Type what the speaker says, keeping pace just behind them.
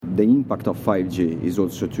the impact of 5G is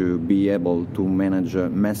also to be able to manage a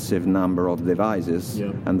massive number of devices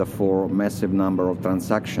and therefore massive number of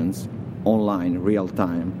transactions online, real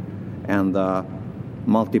time, and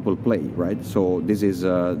multiple play, right? So this is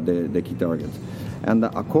the key target. And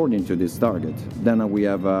according to this target, then we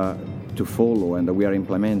have to follow, and we are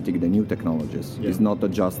implementing the new technologies. It's not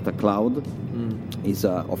just a cloud. It's,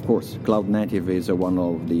 of course, cloud native is one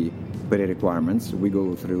of the requirements. We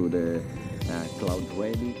go through the cloud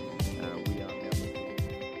ready.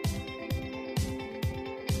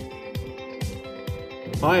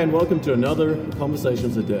 Hi, and welcome to another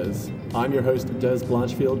Conversations with Des. I'm your host, Des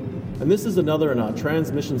Blanchfield, and this is another in our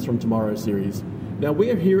Transmissions from Tomorrow series. Now,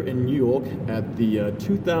 we are here in New York at the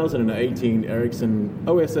 2018 Ericsson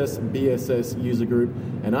OSS BSS user group,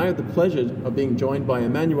 and I have the pleasure of being joined by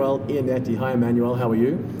Emanuele Iannetti. Hi, Emanuele, how are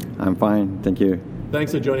you? I'm fine, thank you.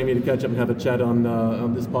 Thanks for joining me to catch up and have a chat on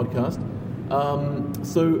this podcast.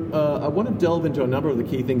 I want to delve into a number of the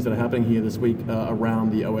key things that are happening here this week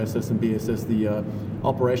around the OSS and BSS, the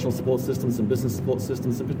operational support systems and business support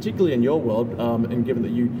systems, and particularly in your world, and given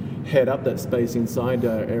that you head up that space inside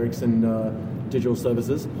Ericsson Digital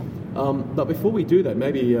Services. But before we do that,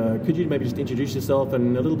 could you just introduce yourself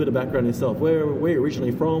and a little bit of background on yourself? Where are you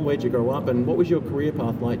originally from? Where did you grow up? And what was your career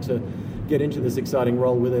path like to get into this exciting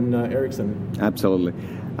role within Ericsson? Absolutely.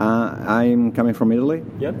 I'm coming from Italy.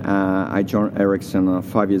 Yep. I joined Ericsson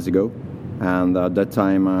 5 years ago, and at that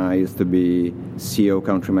time I used to be CEO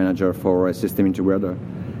country manager for a system integrator.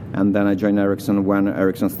 And then I joined Ericsson when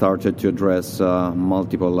Ericsson started to address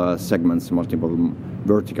multiple segments, multiple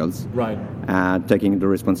verticals, right? Taking the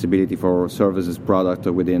responsibility for services product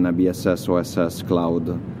within a BSS, OSS, cloud,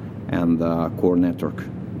 and core network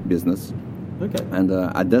business. Okay. And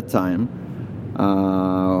at that time,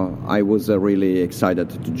 I was really excited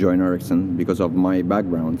to join Ericsson because of my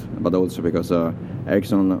background, but also because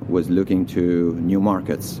Ericsson was looking to new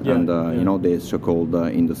markets and the so-called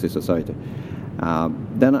industry society.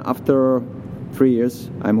 Then after 3 years,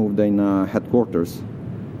 I moved in headquarters,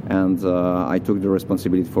 and I took the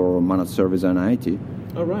responsibility for managed service and IT.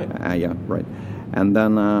 Oh, right. Right. And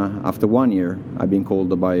then after 1 year, I've been called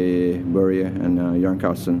by Börje and Jan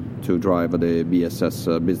Carlsen to drive the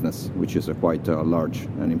BSS business, which is quite large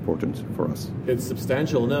and important for us. It's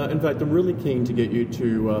substantial. Now, in fact, I'm really keen to get you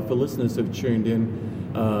to, for listeners who've tuned in,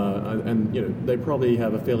 and they probably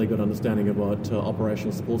have a fairly good understanding of what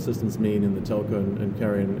operational support systems mean in the telco and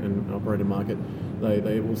carrier and operator market.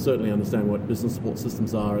 They will certainly understand what business support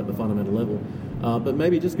systems are at the fundamental level. But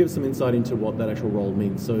maybe just give some insight into what that actual role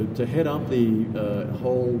means. So to head up the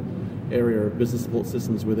whole area of business support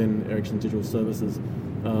systems within Ericsson Digital Services,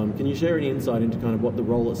 can you share any insight into kind of what the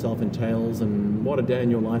role itself entails and what a day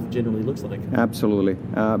in your life generally looks like? Absolutely.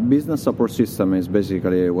 Business support system is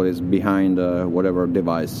basically what is behind whatever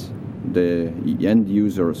device the end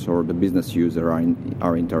users or the business user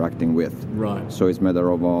are interacting with. Right. So it's a matter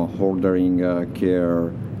of ordering,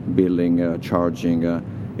 care, billing, charging,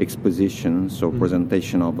 exposition, so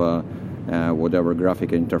presentation of whatever graphic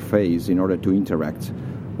interface in order to interact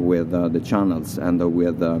with the channels and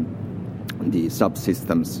with the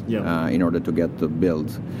subsystems in order to get the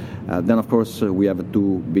build. Then, of course, we have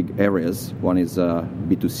two big areas. One is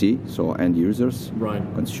B2C, so end users, right,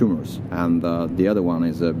 consumers, and the other one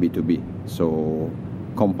is B2B, so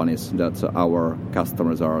companies that our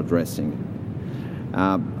customers are addressing.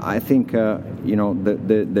 I think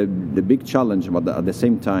the big challenge, but at the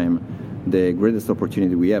same time, the greatest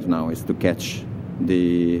opportunity we have now is to catch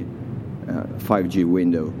the 5G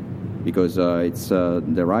window, because it's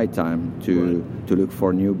the right time to look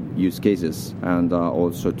for new use cases and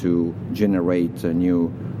also to generate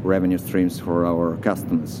new revenue streams for our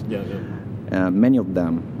customers. Many of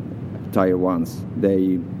them, tier ones,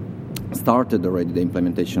 they started already the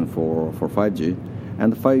implementation for 5G,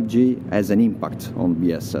 and 5G has an impact on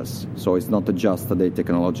BSS. So it's not just the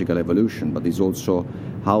technological evolution, but it's also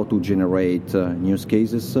how to generate use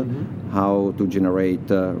cases, how to generate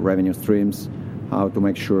revenue streams, how to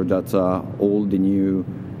make sure that all the new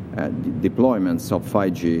deployments of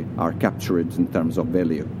 5G are captured in terms of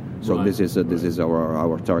value. So this is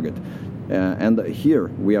our target. And here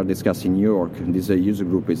we are discussing New York. This user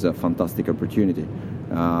group is a fantastic opportunity.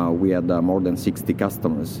 We had more than 60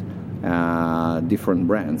 customers, different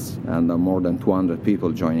brands, and more than 200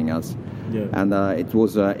 people joining us. And it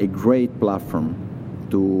was a great platform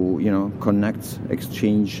to connect,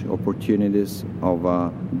 exchange opportunities of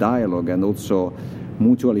dialogue, and also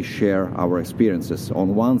mutually share our experiences.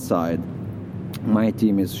 On one side, my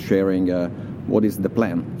team is sharing what is the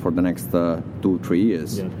plan for the next 2-3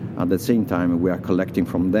 years. Yeah. At the same time, we are collecting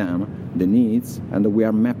from them the needs, and we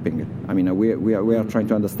are mapping. I mean, we are trying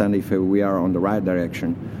to understand if we are on the right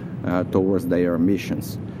direction towards their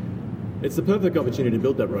ambitions. It's the perfect opportunity to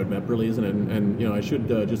build that roadmap, really, isn't it? And you know, I should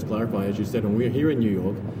just clarify, as you said, when we're here in New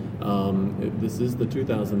York, this is the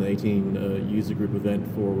 2018 user group event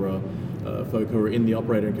for folk who are in the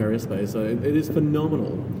operator and carrier space. So it is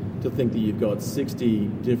phenomenal to think that you've got 60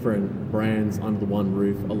 different brands under the one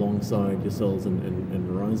roof alongside yourselves and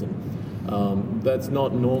Verizon. That's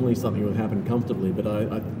not normally something that would happen comfortably, but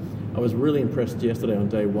I was really impressed yesterday on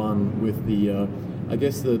day one with the I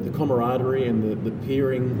guess the camaraderie and the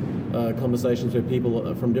peering conversations where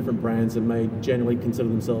people from different brands that may generally consider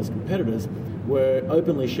themselves competitors were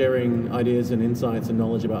openly sharing ideas and insights and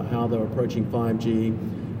knowledge about how they're approaching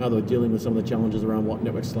 5G, how they're dealing with some of the challenges around what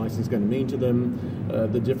network slicing is going to mean to them,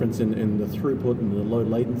 the difference in the throughput and the low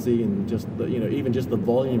latency, and just even just the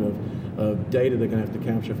volume of data they're going to have to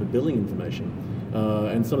capture for billing information.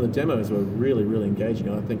 And some of the demos were really, really engaging.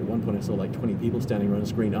 I think at one point I saw like 20 people standing around a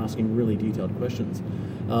screen asking really detailed questions.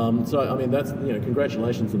 So, I mean, that's,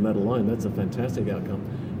 congratulations on that alone. That's a fantastic outcome.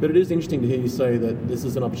 But it is interesting to hear you say that this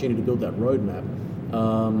is an opportunity to build that roadmap,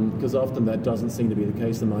 because often that doesn't seem to be the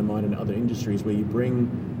case in my mind in other industries where you bring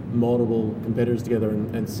multiple competitors together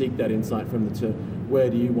and seek that insight from the two. Where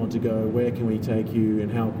do you want to go? Where can we take you?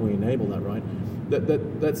 And how can we enable that, right?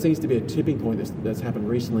 That seems to be a tipping point that's happened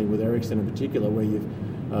recently with Ericsson in particular, where you've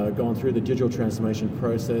gone through the digital transformation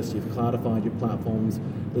process, you've cloudified your platforms,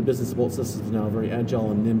 the business support systems are now very agile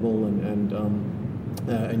and nimble, and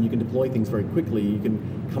you can deploy things very quickly. You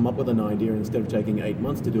can come up with an idea, and instead of taking 8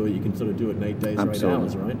 months to do it, you can sort of do it in 8 days or 8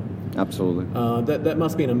 hours, right? Absolutely. That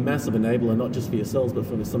must be a massive enabler, not just for yourselves, but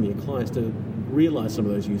for some of your clients to realize some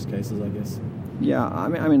of those use cases, I guess. Yeah, I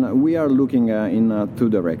mean, we are looking in two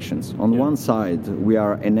directions. On one side, we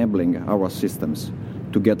are enabling our systems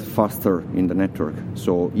to get faster in the network,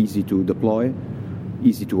 so easy to deploy,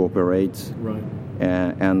 easy to operate, right,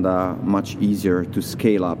 and much easier to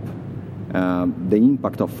scale up. The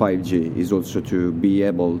impact of 5G is also to be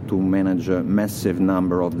able to manage a massive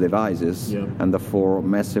number of devices, and therefore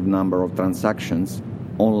massive number of transactions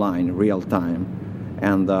online, real time,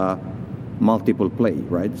 and multiple play,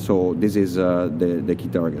 right? So this is the key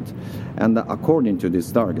target. And according to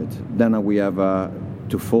this target, then we have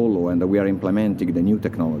to follow, and we are implementing the new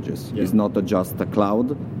technologies. It's not just the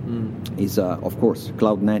cloud. It's, of course,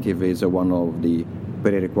 cloud native is one of the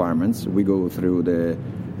pre-requirements. We go through the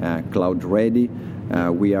cloud ready.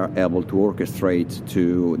 We are able to orchestrate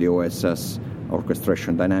to the OSS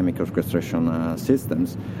orchestration, dynamic orchestration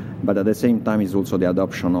systems. But at the same time, it's also the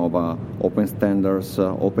adoption of open standards,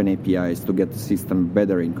 open APIs to get the system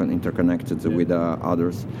better interconnected with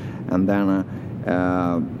others. And then,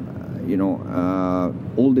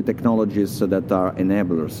 all the technologies that are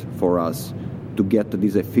enablers for us to get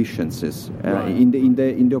these efficiencies. In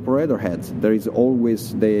the operator heads, there is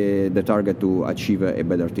always the target to achieve a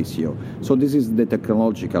better TCO. So this is the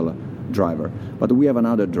technological driver. But we have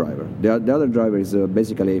another driver. The other driver is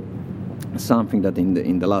basically something that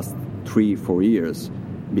in the last 3-4 years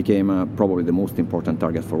became probably the most important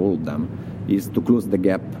target for all of them, is to close the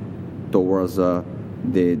gap towards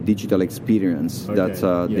the digital experience that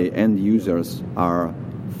the end users are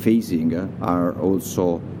facing, are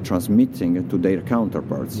also transmitting to their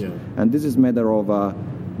counterparts. And this is a matter of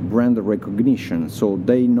brand recognition. So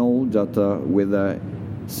they know that with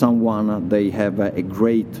someone they have a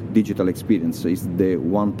great digital experience. It's the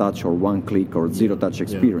one touch or one click or zero touch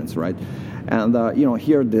experience, right? And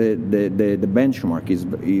here the benchmark is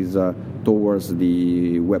towards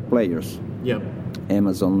the web players,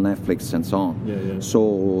 Amazon, Netflix, and so on.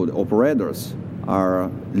 So the operators are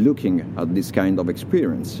looking at this kind of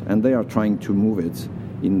experience, and they are trying to move it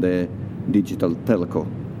in the digital telco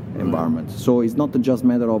environment. So it's not just a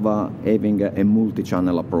matter of having a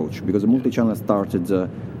multi-channel approach, because the multi-channel started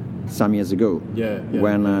some years ago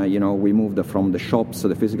when we moved from the shops,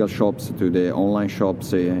 the physical shops, to the online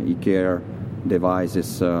shops, e-care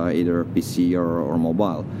devices, either PC or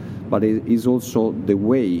mobile. But it is also the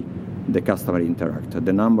way the customer interact,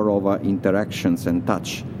 the number of interactions and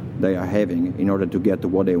touch they are having in order to get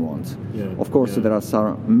what they want. Of course, there are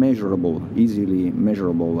some easily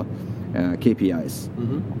measurable KPIs.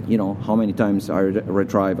 How many times I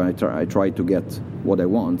retrieve, I try to get what I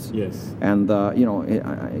want. And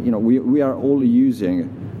we are all using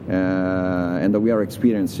and we are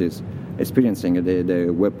experiencing the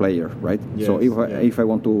web player, right? So if I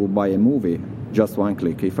want to buy a movie, just one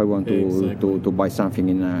click. If I want to buy something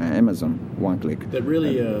in Amazon, one click. That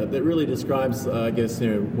really describes, I guess,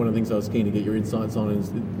 one of the things I was keen to get your insights on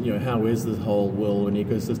is, how is this whole world and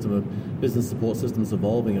ecosystem of business support systems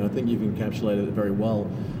evolving? And I think you've encapsulated it very well.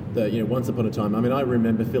 That once upon a time, I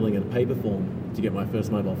remember filling in a paper form to get my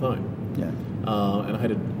first mobile phone. Yeah. And I had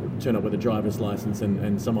to turn up with a driver's license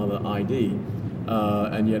and some other ID.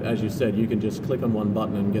 And yet, as you said, you can just click on one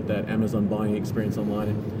button and get that Amazon buying experience online.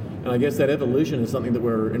 And I guess that evolution is something that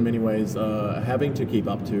we're, in many ways, having to keep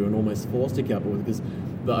up to and almost forced to keep up with, because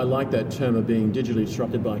I like that term of being digitally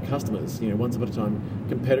disrupted by customers. Once upon a time,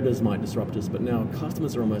 competitors might disrupt us, but now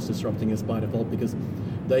customers are almost disrupting us by default because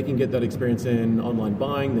they can get that experience in online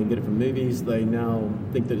buying, they can get it from movies, they now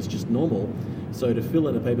think that it's just normal. So to fill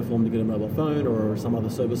in a paper form to get a mobile phone or some other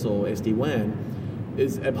service or SD-WAN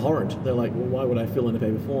is abhorrent. They're like, well, why would I fill in a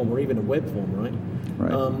paper form or even a web form, right?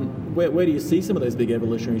 Where do you see some of those big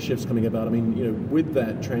evolutionary shifts coming about? With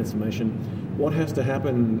that transformation, what has to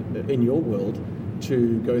happen in your world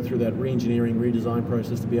to go through that re-engineering, redesign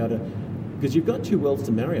process to be able to... Because you've got two worlds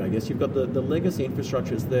to marry, I guess. You've got the legacy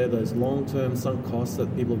infrastructure is there, those long-term sunk costs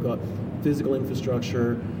that people have got, physical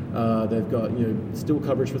infrastructure, they've got still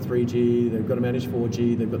coverage for 3G, they've got to manage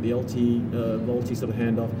 4G, they've got the VoLTE sort of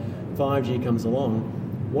handoff, 5G comes along.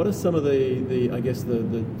 What are some of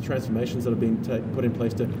the transformations that have been put in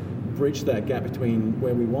place to bridge that gap between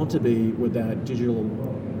where we want to be with that digital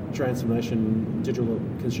transformation, digital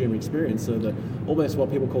consumer experience, so that almost what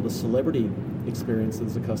people call the celebrity experience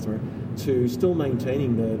as a customer, to still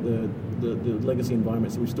maintaining the legacy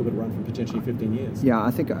environments that we've still got to run for potentially 15 years? Yeah,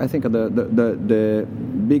 I think the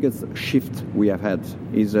biggest shift we have had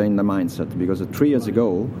is in the mindset, because 3 years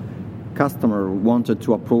ago, customer wanted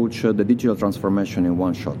to approach the digital transformation in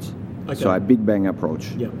one shot. Okay. So a big bang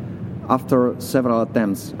approach. Yeah. After several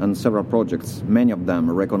attempts and several projects, many of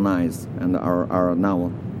them recognized and are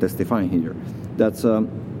now testifying here, that's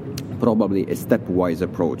probably a stepwise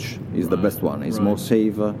approach is the best one. It's more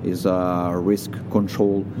safe, is risk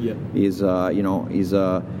control, gives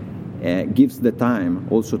the time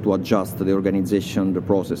also to adjust the organization, the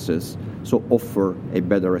processes, so offer a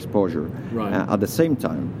better exposure. Right. At the same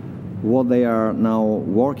time, what they are now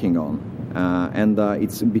working on, and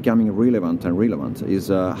it's becoming relevant, is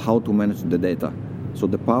how to manage the data. So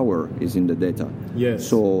the power is in the data. Yes.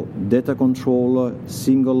 So data control,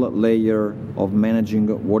 single layer of managing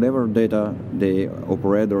whatever data the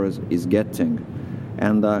operator is getting,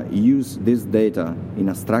 and use this data in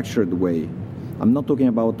a structured way. I'm not talking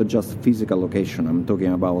about just physical location. I'm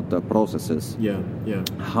talking about processes. Yeah.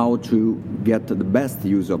 How to get the best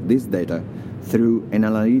use of this data through an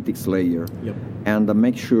analytics layer, and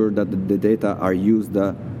make sure that the data are used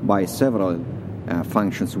by several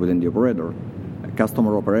functions within the operator.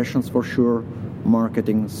 Customer operations for sure,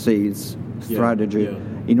 marketing, sales, strategy,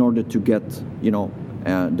 in order to get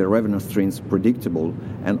the revenue streams predictable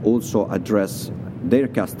and also address their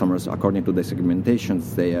customers according to the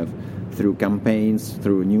segmentations they have through campaigns,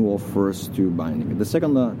 through new offers, to binding. The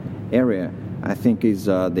second area, I think, is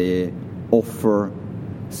the offer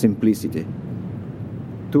simplicity.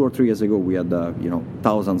 2 or 3 years ago, we had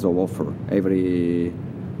thousands of offers. Every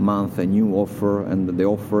month a new offer, and the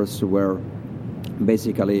offers were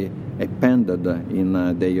basically appended in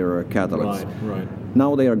their catalogs. Right.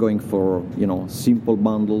 Now they are going for simple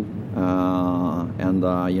bundle and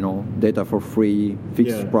data for free,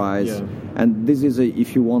 fixed price. And this is,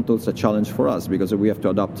 if you want, also a challenge for us, because we have to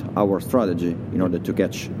adapt our strategy in order to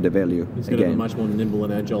catch the value. It's going to be much more nimble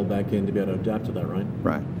and agile back end to be able to adapt to that, right?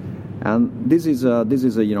 Right. And this is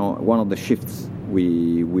one of the shifts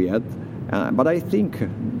we had. But I think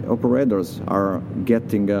operators are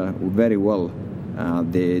getting very well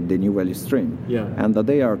the new value stream. Yeah. And that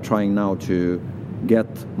they are trying now to get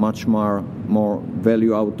much more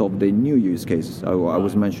value out of the new use cases I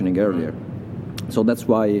was mentioning earlier. So that's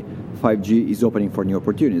why 5G is opening for new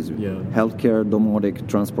opportunities. Healthcare, domotic,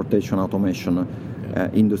 transportation, automation,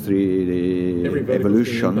 industry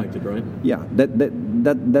evolution. Impacted, right? Yeah,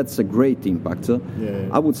 that's a great impact.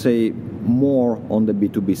 I would say more on the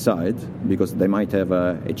B2B side, because they might have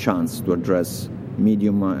a chance to address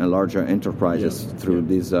medium and larger enterprises through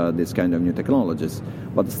this kind of new technologies.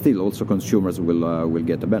 But still, also consumers will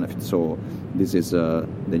get a benefit. So this is the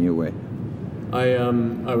new way.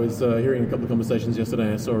 I was hearing a couple of conversations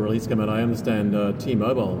yesterday. I saw a release come out. I understand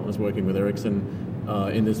T-Mobile was working with Ericsson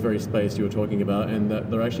in this very space you were talking about, and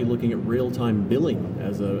that they're actually looking at real-time billing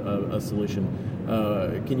as a solution.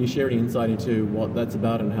 Can you share any insight into what that's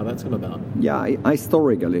about and how that's come about? Yeah,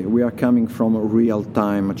 historically, we are coming from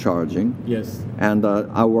real-time charging. Yes. And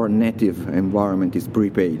our native environment is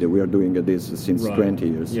prepaid. We are doing this since 20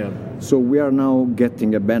 years. Yeah. So we are now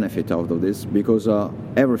getting a benefit out of this because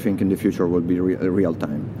everything in the future will be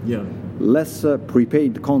real-time. Yeah. Less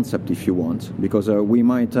prepaid concept if you want, because we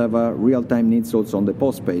might have real-time needs also on the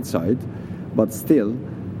postpaid side, but still,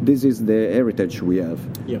 this is the heritage we have,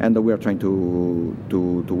 and we are trying to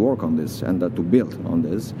work on this and to build on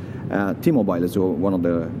this. T-Mobile is one of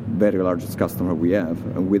the very largest customers we have,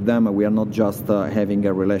 and with them we are not just having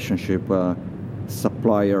a relationship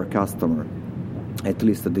supplier-customer. At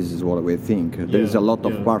least this is what we think. There is a lot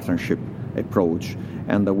of partnership approach,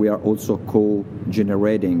 and we are also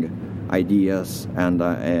co-generating ideas and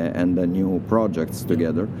new projects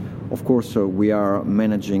together. Of course, we are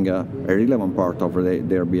managing a relevant part of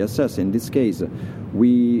their BSS. In this case,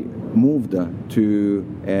 we moved to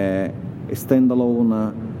a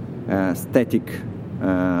standalone static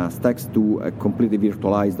stacks to a completely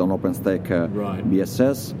virtualized on OpenStack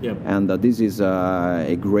BSS. And this is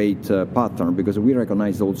a great pattern because we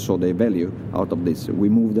recognize also the value out of this. We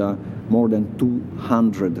moved more than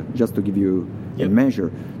 200, just to give you a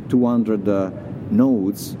measure, 200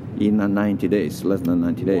 nodes in 90 days, less than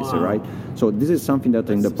 90 days, right? So this is something that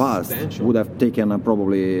in the past would have taken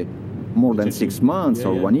probably more than 6 months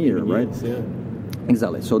or 1 year, right?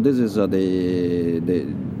 Exactly. So this is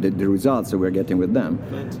the results that we're getting with them.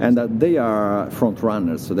 And they are front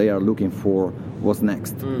runners, so they are looking for what's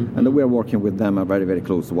next. And we are working with them very, very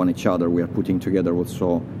close to one each other. We are putting together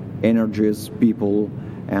also energies, people,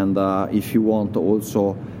 and if you want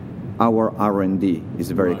also our R&D is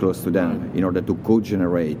very close to them in order to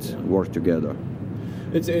co-generate, work together.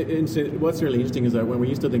 It's what's really interesting is that when we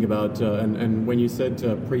used to think about and when you said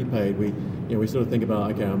prepaid, we sort of think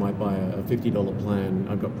about, okay, I might buy a $50 plan.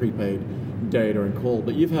 I've got prepaid data and call,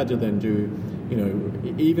 but you've had to then do,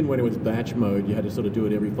 even when it was batch mode, you had to sort of do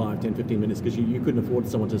it every 5, 10, 15 minutes because you couldn't afford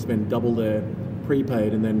someone to spend double their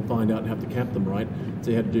prepaid and then find out and have to cap them, right? So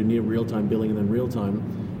you had to do near real-time billing and then real-time.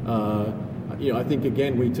 I think,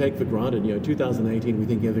 again, we take for granted, 2018, we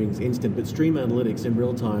think everything's instant, but stream analytics in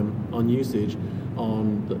real time on usage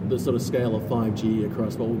on the sort of scale of 5G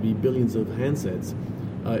across what would be billions of handsets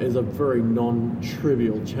is a very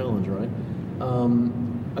non-trivial challenge, right?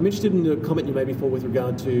 I'm interested in the comment you made before with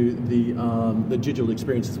regard to the digital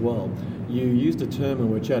experience as well. You used a term when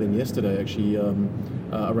we were chatting yesterday, actually,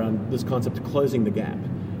 around this concept of closing the gap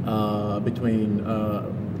between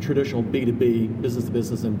traditional B2B, business to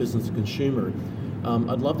business, and business to consumer.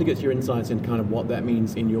 I'd love to get your insights in kind of what that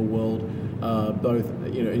means in your world, both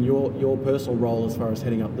in your personal role as far as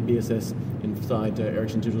heading up the BSS inside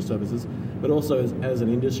Ericsson Digital Services, but also as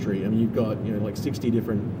an industry. I mean, you've got like 60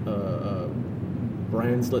 different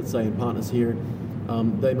brands, let's say, and partners here.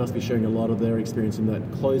 They must be sharing a lot of their experience in that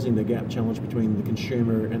closing the gap challenge between the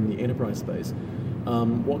consumer and the enterprise space.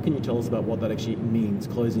 What can you tell us about what that actually means,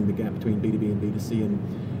 closing the gap between B2B and B2C,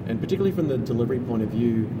 and particularly from the delivery point of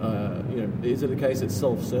view, is it a case that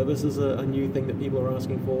self-service is a new thing that people are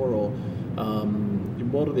asking for, or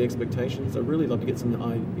what are the expectations? I'd really love to get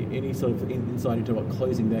any sort of insight into what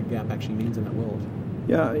closing that gap actually means in that world.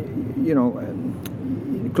 Yeah,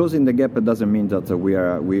 closing the gap doesn't mean that we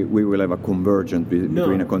will have a convergence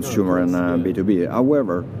between a consumer and B2B.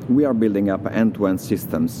 However, we are building up end-to-end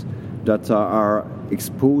systems that are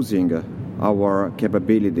exposing our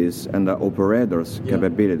capabilities and the operators'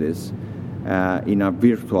 capabilities in a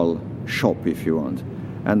virtual shop, if you want.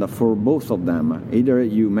 And for both of them, either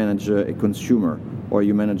you manage a consumer or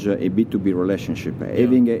you manage a B2B relationship,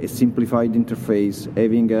 having a simplified interface,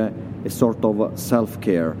 having a sort of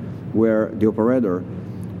self-care where the operator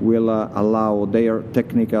will allow their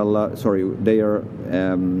their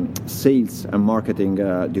sales and marketing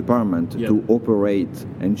department to operate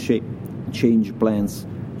and change plans,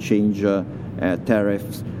 change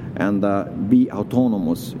tariffs, and be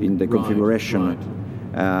autonomous in the configuration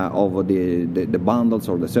of the bundles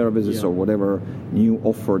or the services or whatever new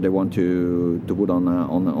offer they want to put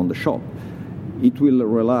on the shop. It will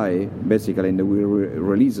rely, basically, and we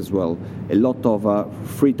release as well, a lot of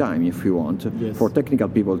free time, if you want, for technical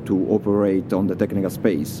people to operate on the technical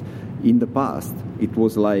space. In the past, it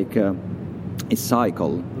was like a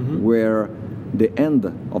cycle where the end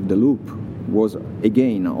of the loop was,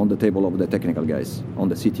 again, on the table of the technical guys, on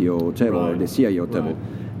the CTO table or the CIO table.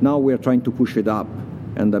 Now we are trying to push it up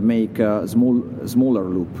and make a smaller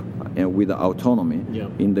loop with autonomy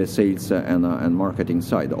in the sales and marketing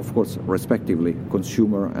side, of course, respectively,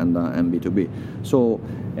 consumer and B2B. So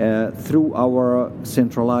through our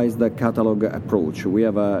centralized catalog approach, we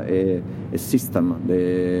have a system,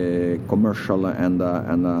 the commercial and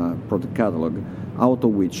product catalog, out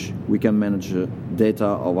of which we can manage data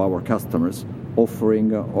of our customers,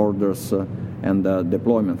 offering orders and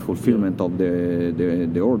deployment, fulfillment of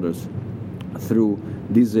the orders through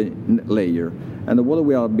this layer. And what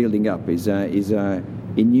we are building up is a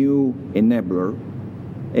new enabler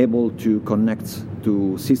able to connect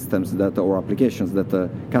to systems that or applications that a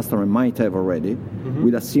customer might have already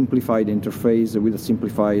with a simplified interface, with a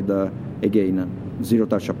simplified, again,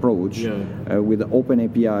 zero-touch approach, with open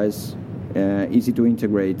APIs, easy to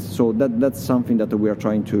integrate. So that's something that we are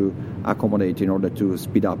trying to accommodate in order to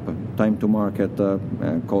speed up time to market,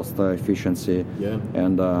 cost efficiency,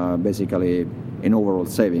 and basically an overall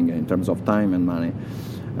saving in terms of time and money.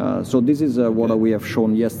 So this is what we have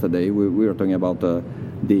shown yesterday. We were talking about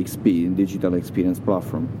DXP, Digital Experience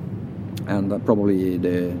Platform. And probably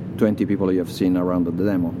the 20 people you have seen around the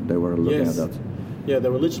demo, they were looking at that. Yeah, they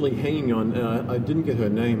were literally hanging on. I didn't get her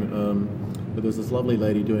name, but there's this lovely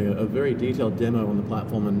lady doing a very detailed demo on the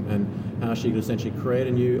platform and how she could essentially create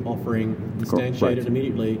a new offering, instantiate it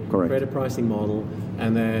immediately, create a pricing model,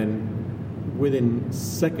 and then within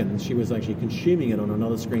seconds she was actually consuming it on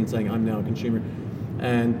another screen saying, I'm now a consumer.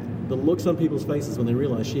 And the looks on people's faces when they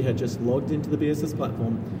realized she had just logged into the BSS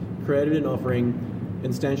platform, created an offering,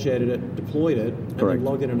 instantiated it, deployed it, and then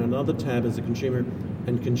logged in another tab as a consumer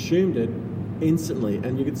and consumed it instantly.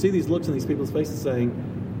 And you could see these looks on these people's faces saying,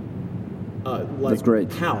 that's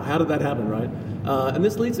great. How did that happen, right? And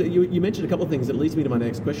this leads, you mentioned a couple of things that leads me to my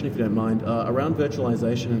next question, if you don't mind, around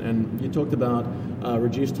virtualization, and you talked about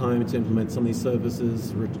reduced time to implement some of these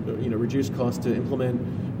services, reduced cost to implement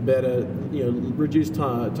better, reduced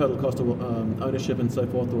total cost of ownership and so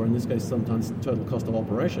forth, or in this case, sometimes total cost of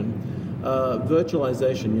operation.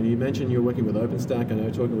 Virtualization, you mentioned you're working with OpenStack. I know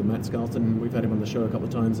talking with Matt Scarlton, we've had him on the show a couple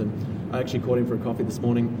of times, and I actually caught him for a coffee this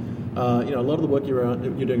morning. A lot of the work you're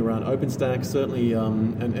doing around OpenStack, certainly,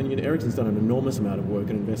 and Ericsson's done an enormous amount of work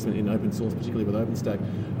and investment in open source, particularly with OpenStack,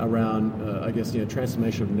 around,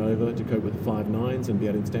 transformation of Nova to cope with the 5 nines and be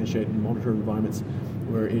able to instantiate and monitor environments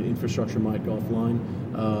where infrastructure might go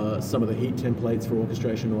offline, some of the heat templates for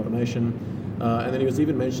orchestration and automation. And then he was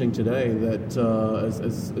even mentioning today that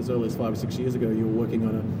as early as 5 or 6 years ago, you were working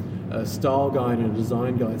on a style guide and a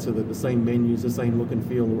design guide so that the same menus, the same look and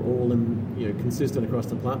feel are all consistent across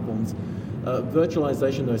the platforms.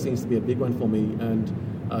 Virtualization, though, seems to be a big one for me. And,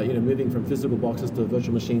 moving from physical boxes to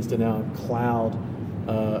virtual machines to now cloud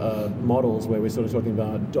models where we're sort of talking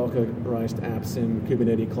about Docker-based apps and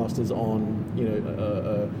Kubernetes clusters on,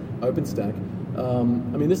 OpenStack.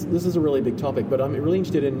 This is a really big topic, but I'm really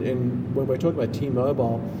interested in when we're talking about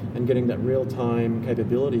T-Mobile and getting that real-time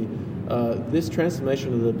capability, this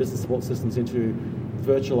transformation of the business support systems into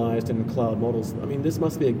virtualized and cloud models. This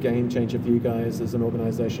must be a game changer for you guys as an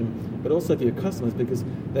organization, but also for your customers, because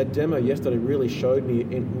that demo yesterday really showed me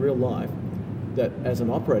in real life that as an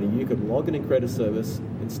operator, you could log in and create a service,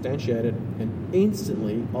 instantiate it, and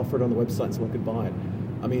instantly offer it on the website so someone could buy it.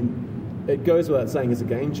 It goes without saying it's a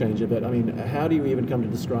game changer, but how do you even come to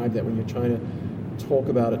describe that when you're trying to talk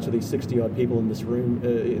about it to these 60-odd people in this room,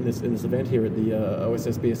 in this event here at the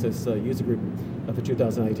OSS BSS user group for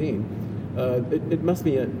 2018? It must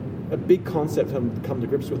be a big concept to come to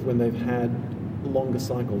grips with when they've had longer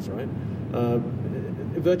cycles, right?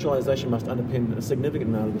 Virtualization must underpin a significant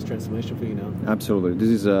amount of this transformation for you now. Absolutely. This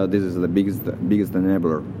is the biggest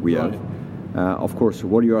enabler we have. Of course,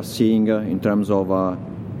 what you are seeing in terms of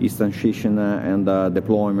instantiation and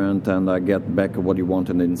deployment and get back what you want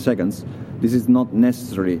in seconds, this is not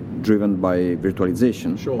necessarily driven by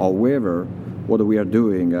virtualization. Sure. However, what we are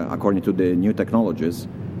doing, according to the new technologies,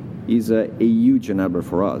 is a huge enabler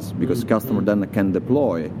for us, because customer then can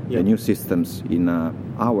deploy the new systems in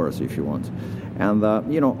hours if you want. And,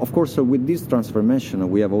 of course, with this transformation,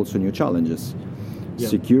 we have also new challenges.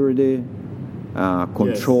 Security,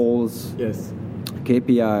 controls,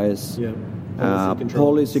 KPIs,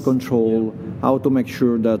 policy control, how to make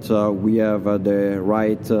sure that we have the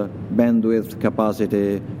right bandwidth,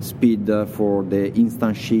 capacity, speed for the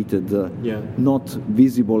instantiated, not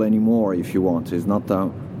visible anymore if you want. It's not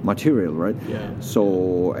material, right?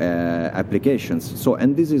 So applications. So,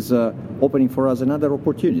 and this is opening for us another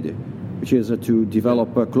opportunity, which is to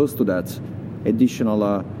develop close to that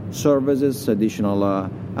additional services, additional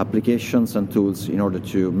applications and tools in order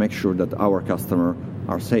to make sure that our customers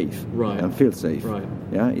are safe and feel safe. Right.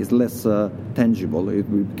 Yeah, it's less tangible. It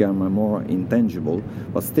will become more intangible,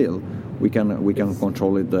 but still, we can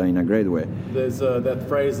control it in a great way. There's that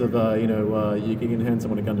phrase of you can hand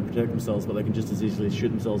someone a gun to protect themselves, but they can just as easily shoot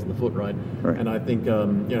themselves in the foot, right? And I think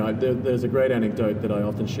there's a great anecdote that I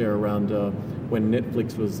often share around when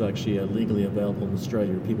Netflix was actually legally available in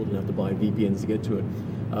Australia. People didn't have to buy VPNs to get to it.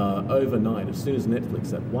 Overnight, as soon as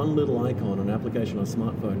Netflix, that one little icon on an application on a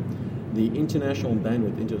smartphone, the international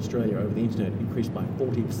bandwidth into Australia over the internet increased by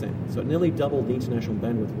 40%. So it nearly doubled the international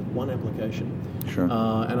bandwidth with one application. Sure. And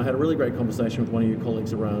I had a really great conversation with one of your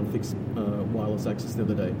colleagues around fixed wireless access the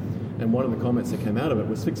other day. And one of the comments that came out of it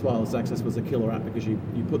was fixed wireless access was a killer app because you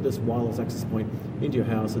put this wireless access point into your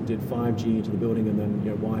house, it did 5G into the building and then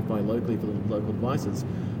Wi-Fi locally for the local devices.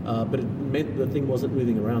 But it meant the thing wasn't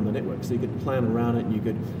moving around the network. So you could plan around it and you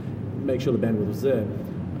could make sure the bandwidth was there.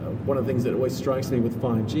 One of the things that always strikes me with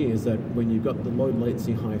 5G is that when you've got the low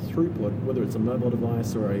latency, high throughput, whether it's a mobile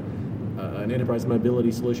device or an enterprise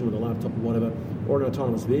mobility solution with a laptop or whatever, or an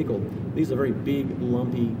autonomous vehicle, these are very big,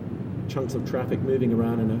 lumpy chunks of traffic moving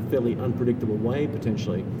around in a fairly unpredictable way,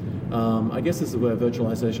 potentially. I guess this is where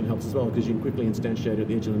virtualization helps as well, because you can quickly instantiate at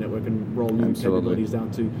the edge of the network and roll new capabilities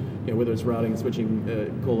out to, whether it's routing and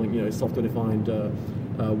switching, calling, software-defined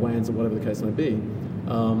WANs or whatever the case may be.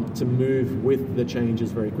 To move with the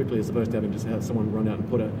changes very quickly, as opposed to having just have someone run out and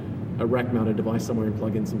put a rack-mounted device somewhere and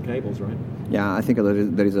plug in some cables, right? Yeah, I think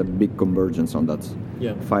there is a big convergence on that.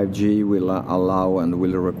 Yeah. 5G will allow and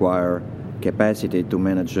will require capacity to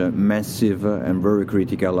manage massive and very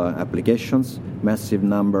critical applications, massive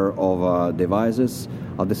number of devices.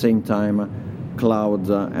 At the same time, cloud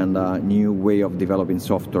and a new way of developing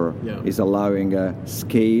software is allowing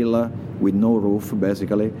scale with no roof,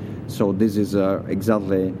 basically. So this is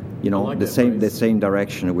exactly the same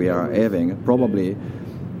direction we are having. Probably,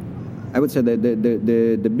 I would say that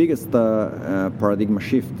the biggest paradigm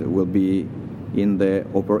shift will be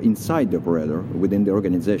inside the operator within the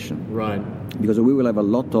organization. Right. Because we will have a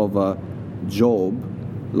lot of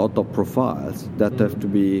lot of profiles that have to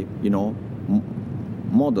be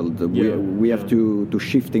modeled. We have to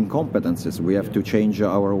shift in competences. We have to change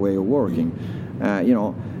our way of working.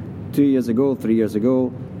 3 years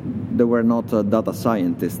ago, there were not data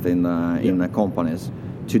scientists in companies.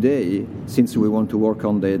 Today, since we want to work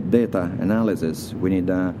on the data analysis, we need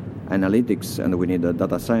analytics and we need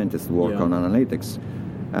data scientists to work on analytics.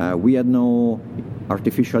 We had no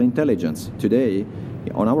artificial intelligence. Today,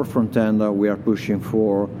 on our front end, we are pushing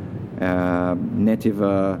for native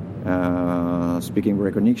speaking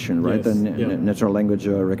recognition, right? And natural language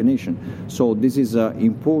recognition. So this is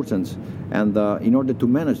important, and in order to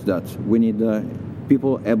manage that, we need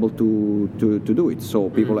people able to do it. So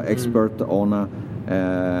people are expert on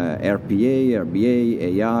RPA, RBA,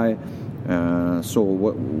 AI. So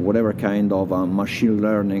whatever kind of machine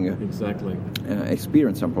learning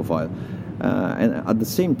experience and profile. And at the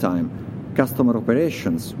same time, customer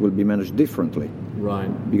operations will be managed differently. Right.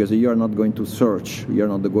 Because you are not going to search, you are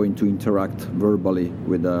not going to interact verbally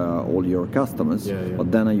with all your customers,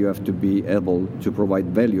 but then you have to be able to provide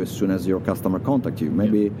value as soon as your customer contact you,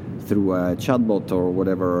 maybe through a chatbot or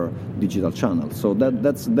whatever digital channel. So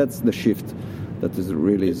that's the shift that is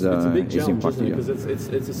really it's a big challenge, impacting, isn't it? Because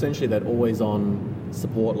it's essentially that always-on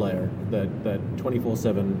support layer, that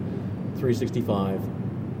 24/7, 365,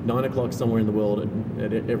 9 o'clock somewhere in the world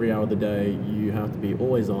at every hour of the day. You have to be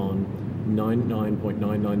always on.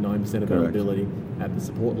 99.999% availability at the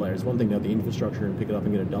support layer. It's one thing to have the infrastructure and pick it up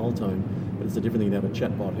and get a dial tone, but it's a different thing to have a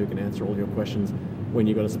chatbot who can answer all your questions when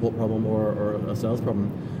you've got a support problem or a sales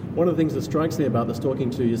problem. One of the things that strikes me about this,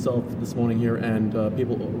 talking to yourself this morning here and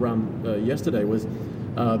people around yesterday, was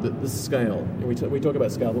the scale. And we talk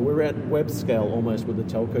about scale, but we're at web scale almost with the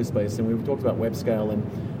telco space, and we've talked about web scale and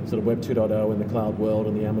sort of Web 2.0 in the cloud world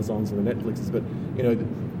and the Amazons and the Netflixes, but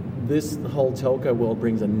this whole telco world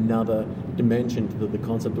brings another dimension to the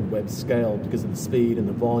concept of web scale because of the speed and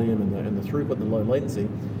the volume and the throughput and the low latency.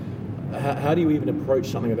 How do you even approach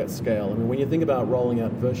something of that scale? I mean, when you think about rolling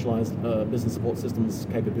out virtualized business support systems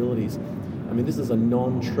capabilities, I mean, this is a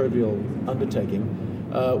non-trivial undertaking.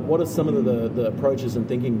 What are some of the approaches and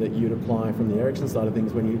thinking that you'd apply from the Ericsson side of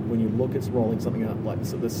things when you look at rolling something out like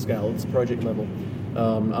this scale, this project level?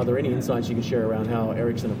 Are there any insights you can share around how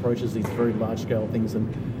Ericsson approaches these very large-scale things and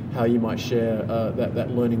how you might share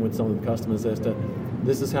that learning with some of the customers as to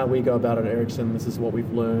this is how we go about it at Ericsson, this is what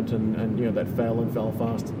we've learned, and that fail and fail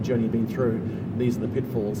fast journey you've been through, these are the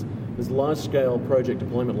pitfalls. This large-scale project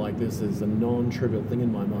deployment like this is a non-trivial thing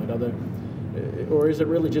in my mind. Are there Or is it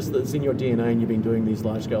really just that it's in your DNA and you've been doing these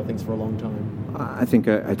large-scale things for a long time? I think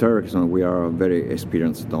at Ericsson we are very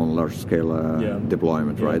experienced on large-scale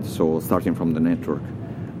deployment, right? So starting from the network.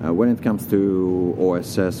 When it comes to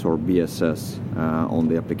OSS or BSS on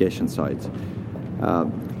the application side,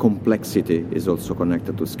 complexity is also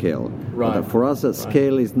connected to scale. Right. But for us,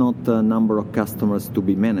 scale is not a number of customers to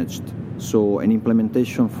be managed. So an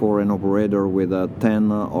implementation for an operator with a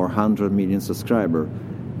 10 or 100 million subscriber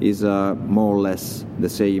is more or less the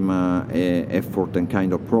same effort and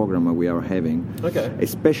kind of program we are having. Okay.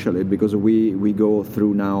 Especially because we go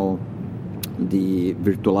through now the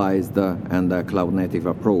virtualized and cloud native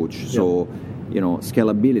approach. Yep. So,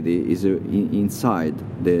 scalability is inside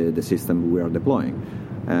the system we are deploying.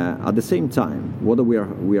 At the same time, what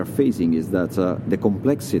we are facing is that the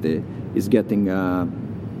complexity is getting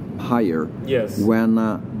higher. Yes. When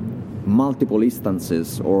multiple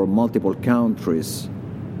instances or multiple countries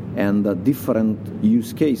and different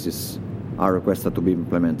use cases are requested to be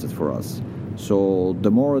implemented for us. So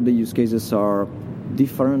the more the use cases are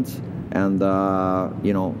different and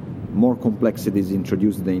more complexity is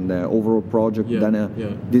introduced in the overall project,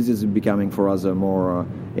 then this is becoming for us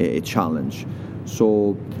a challenge.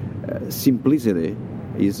 So simplicity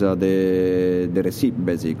is the recipe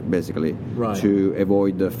basically right. to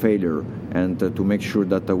avoid the failure and to make sure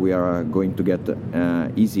that we are going to get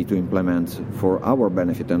easy to implement for our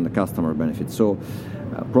benefit and the customer benefit. So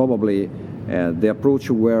probably the approach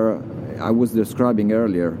where I was describing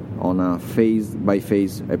earlier on a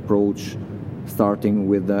phase-by-phase approach, starting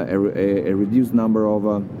with a reduced number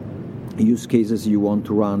of use cases you want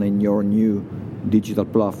to run in your new digital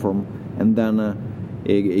platform, and then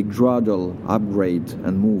a gradual upgrade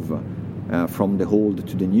and move from the old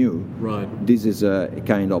to the new. Right. This is a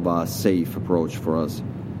kind of a safe approach for us.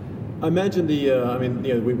 I imagine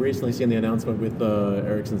we've recently seen the announcement with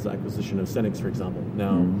Ericsson's acquisition of Xenix, for example.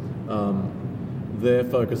 Now, their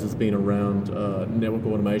focus has been around network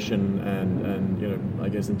automation and I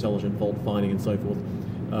guess intelligent fault finding and so forth.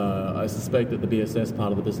 I suspect that the BSS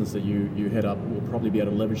part of the business that you head up will probably be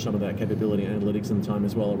able to leverage some of that capability and analytics in time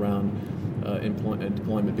as well around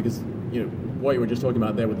deployment, because what you were just talking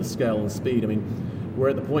about there with the scale and speed. I mean, we're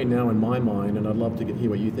at the point now in my mind, and I'd love to hear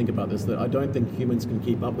what you think about this, that I don't think humans can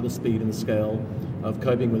keep up with the speed and the scale of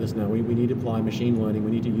coping with this now. We need to apply machine learning.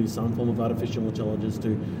 We need to use some form of artificial intelligence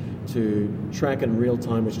to track in real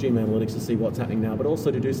time with stream analytics to see what's happening now, but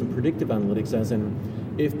also to do some predictive analytics, as in,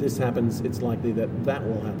 if this happens, it's likely that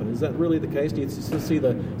will happen. Is that really the case? Do you still see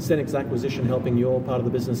the Xenix acquisition helping your part of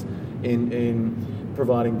the business in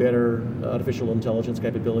providing better artificial intelligence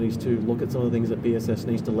capabilities to look at some of the things that BSS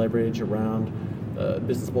needs to leverage around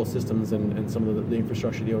business support systems and some of the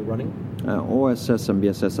infrastructure you're running? OSS and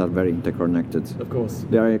BSS are very interconnected. Of course.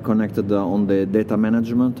 They are connected on the data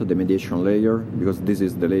management, the mediation layer, because this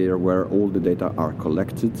is the layer where all the data are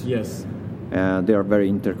collected. Yes. They are very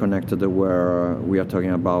interconnected where we are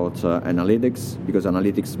talking about analytics, because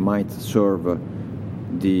analytics might serve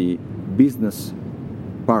the business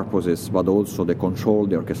purposes, but also the control,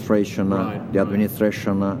 the orchestration, the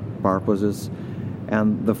administration purposes.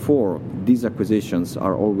 And therefore, these acquisitions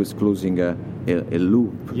are always closing a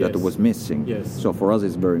loop that was missing. Yes. So for us,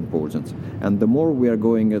 it's very important. And the more we are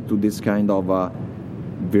going to this kind of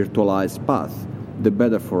virtualized path, the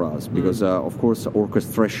better for us, because of course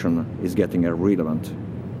orchestration is getting a relevant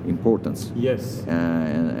importance. Yes.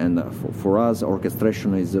 And for us,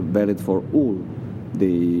 orchestration is valid for all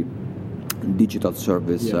the digital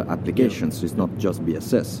service applications. It's not just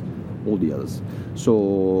BSS, all the others.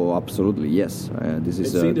 So absolutely, yes. This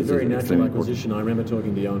is. It seemed a very natural acquisition. I remember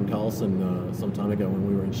talking to Jan Carlson some time ago when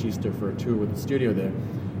we were in Schuster for a tour with the studio there.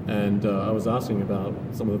 And I was asking about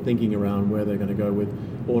some of the thinking around where they're going to go with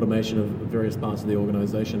automation of various parts of the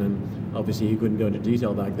organization. And obviously he couldn't go into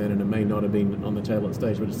detail back then, and it may not have been on the table at the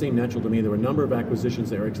stage, but it seemed natural to me. There were a number of acquisitions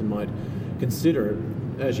that Ericsson might consider,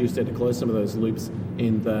 as you said, to close some of those loops,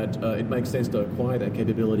 in that it makes sense to acquire that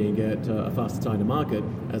capability and get a faster time to market,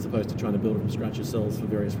 as opposed to trying to build it from scratch yourselves for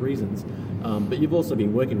various reasons. But you've also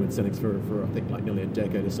been working with Xenix for I think like nearly a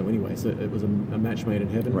decade or so anyway, so it was a match made in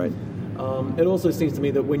heaven. Right. It also seems to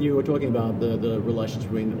me that when you were talking about the relationship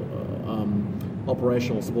between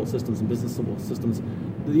operational support systems and business support systems,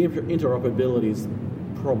 the interoperability is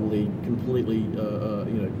probably completely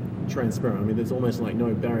transparent. I mean, there's almost like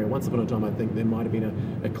no barrier. Once upon a time, I think there might have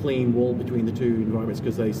been a clean wall between the two environments,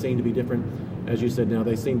 because they seem to be different. As you said, now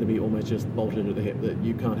they seem to be almost just bolted at the hip, that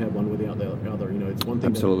you can't have one without the other. It's one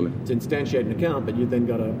thing to instantiate an account, but you've then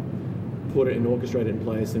got to put it and orchestrate it in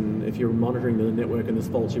place. And if you're monitoring the network and there's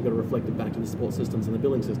faults, you've got to reflect it back to the support systems and the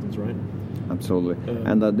billing systems, right? Absolutely.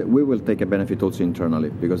 And we will take a benefit also internally,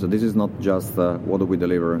 because this is not just what do we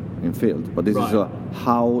deliver in field, but this is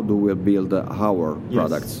how do we build our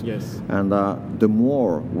products. Yes. And the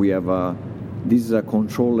more we have these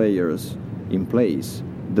control layers in place,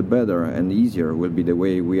 the better and easier will be the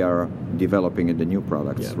way we are developing the new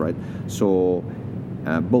products, right? So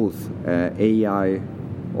both AI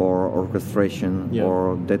or orchestration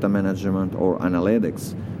or data management or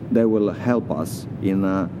analytics, they will help us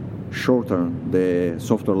in shorten the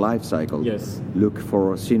software life cycle, look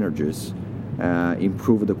for synergies,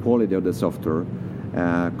 improve the quality of the software,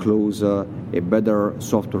 close a better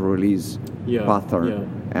software release pattern,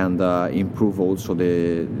 and improve also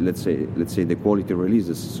the let's say the quality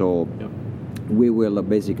releases. So we will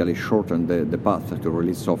basically shorten the path to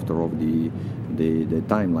release software of the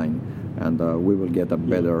timeline, and we will get a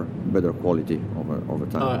better quality over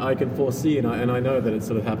time. I can foresee, and I know that it's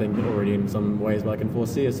sort of happening already in some ways, but I can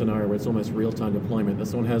foresee a scenario where it's almost real-time deployment, that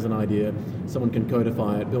someone has an idea, someone can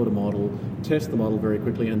codify it, build a model, test the model very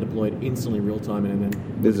quickly, and deploy it instantly real-time, and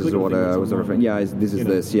then... This is what I was referring. Yeah, this is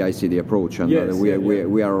the CI/CD approach, and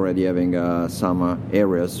we are already having some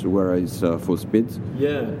areas where it's full speed.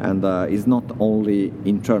 Yeah. And it's not only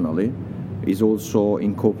internally, is also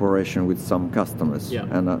in cooperation with some customers.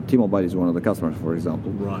 And T-Mobile is one of the customers, for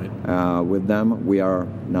example. Right. With them, we are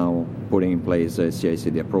now putting in place a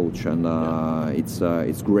CI/CD approach, and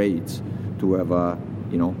it's great to have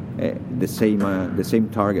the same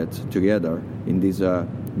target together in this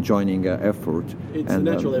joining effort. It's a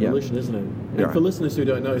natural evolution, isn't it? And for listeners who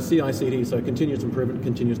don't know, CI/CD, so continuous improvement,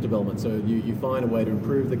 continuous development. So you find a way to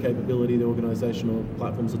improve the capability of the organizational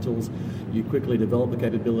platforms or tools. You quickly develop the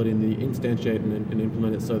capability and the instantiate and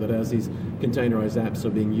implement it so that as these containerized apps are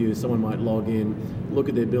being used, someone might log in, look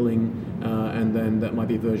at their billing, and then that might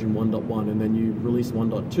be version 1.1, and then you release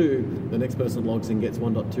 1.2, the next person logs in, gets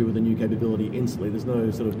 1.2 with a new capability instantly. There's no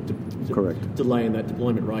sort of delay in that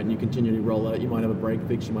deployment, right? And you continually roll out. You might have a break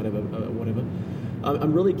fix, you might have a whatever.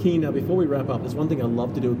 I'm really keen now, before we wrap up, there's one thing I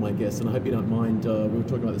love to do with my guests, and I hope you don't mind, we were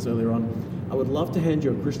talking about this earlier on. I would love to hand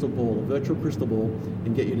you a crystal ball, a virtual crystal ball,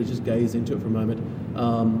 and get you to just gaze into it for a moment.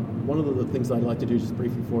 One of the things I'd like to do just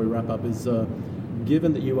briefly before we wrap up is,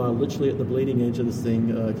 given that you are literally at the bleeding edge of this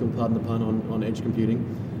thing, pardon the pun, on edge computing,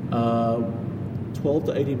 12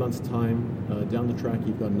 to 18 months' time down the track,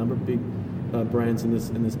 you've got a number of big brands in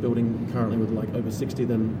this building currently, with like over 60 of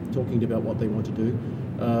them talking to you about what they want to do.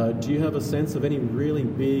 Do you have a sense of any really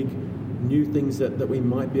big new things that we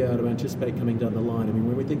might be able to anticipate coming down the line? I mean,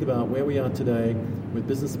 when we think about where we are today with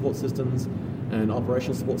business support systems and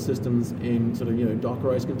operational support systems in sort of,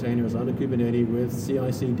 Dockerized containers under Kubernetes with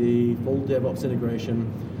CI/CD, full DevOps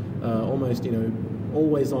integration, almost,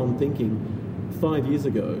 always on thinking, 5 years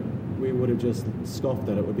ago, we would have just scoffed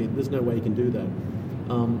at it. There's no way you can do that.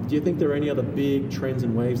 Do you think there are any other big trends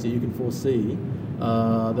and waves that you can foresee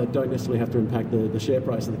that don't necessarily have to impact the share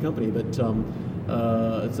price of the company? But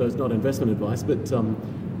so it's not investment advice. But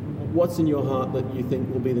what's in your heart that you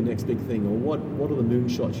think will be the next big thing, or what are the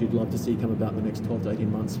moonshots you'd love to see come about in the next 12 to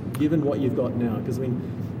 18 months, given what you've got now? Because I mean,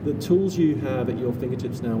 the tools you have at your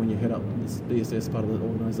fingertips now when you head up this BSS part of the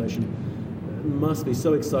organisation must be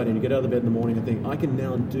so exciting to get out of the bed in the morning and think, I can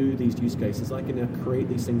now do these use cases. I can now create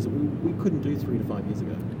these things that we couldn't do 3 to 5 years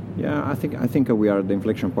ago. Yeah, I think we are at the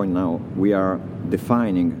inflection point now. We are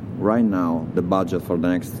defining right now the budget for the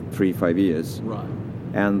next 3-5 years. Right.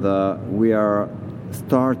 And we are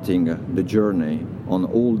starting the journey on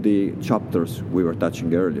all the chapters we were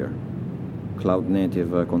touching earlier. Cloud native,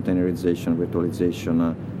 containerization,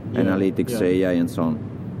 virtualization, analytics, AI, and so on.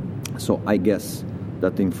 So I guess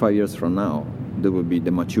that in 5 years from now, there will be the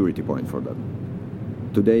maturity point for that.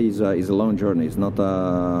 Today is a long journey. It's not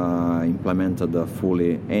implemented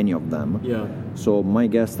fully, any of them. Yeah. So my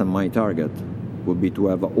guess and my target would be to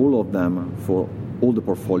have all of them for all the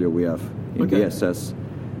portfolio we have in BSS.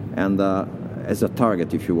 And as a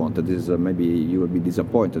target, if you want, this maybe you will be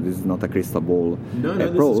disappointed. This is not a crystal ball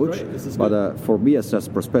approach. This is but for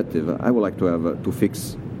BSS perspective, I would like to have to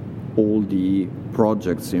fix all the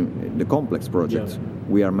projects, the complex projects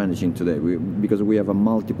we are managing today, because we have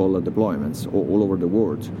multiple deployments all over the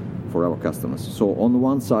world for our customers. So on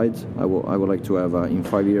one side, I would like to have in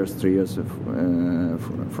 5 years, 3 years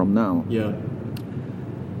from now,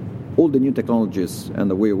 all the new technologies and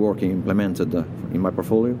the way of working implemented in my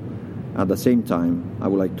portfolio. At the same time, I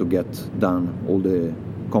would like to get done all the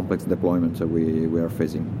complex deployments that we are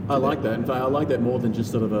facing today. I like that. In fact, I like that more than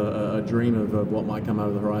just sort of a dream of what might come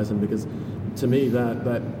over the horizon, because to me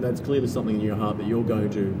that's clearly something in your heart that you're going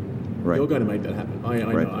to Right. You're going to make that happen. I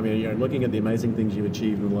Right. know. I mean, looking at the amazing things you've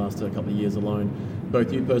achieved in the last couple of years alone,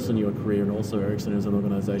 both you personally, your career, and also Ericsson as an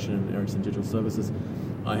organisation and Ericsson Digital Services,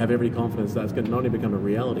 I have every confidence that's going to not only become a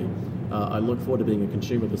reality. I look forward to being a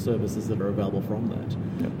consumer of the services that are available from that.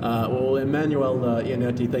 Yeah. Well, Emanuele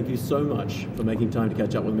Iannetti, thank you so much for making time to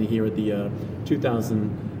catch up with me here at the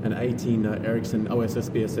 2018 Ericsson OSS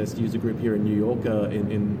BSS user group here in New York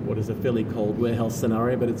in what is a fairly cold warehouse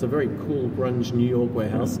scenario, but it's a very cool grunge New York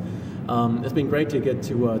warehouse. It's been great to get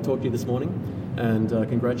to talk to you this morning, and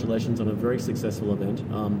congratulations on a very successful event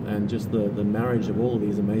and just the marriage of all of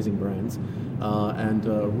these amazing brands, and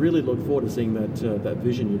really look forward to seeing that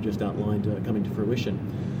vision you've just outlined coming to fruition.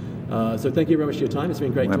 So thank you very much for your time. It's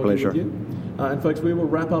been great talking with you. And folks, we will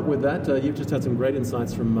wrap up with that. You've just had some great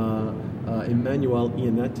insights from Emanuele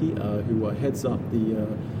Iannetti, who heads up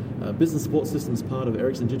the business support systems part of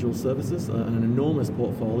Ericsson Digital Services, an enormous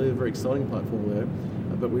portfolio, a very exciting portfolio.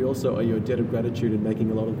 But we also owe you a debt of gratitude in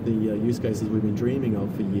making a lot of the use cases we've been dreaming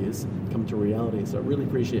of for years come to reality. So I really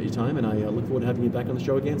appreciate your time, and I look forward to having you back on the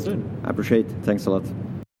show again soon. I appreciate it. Thanks a lot.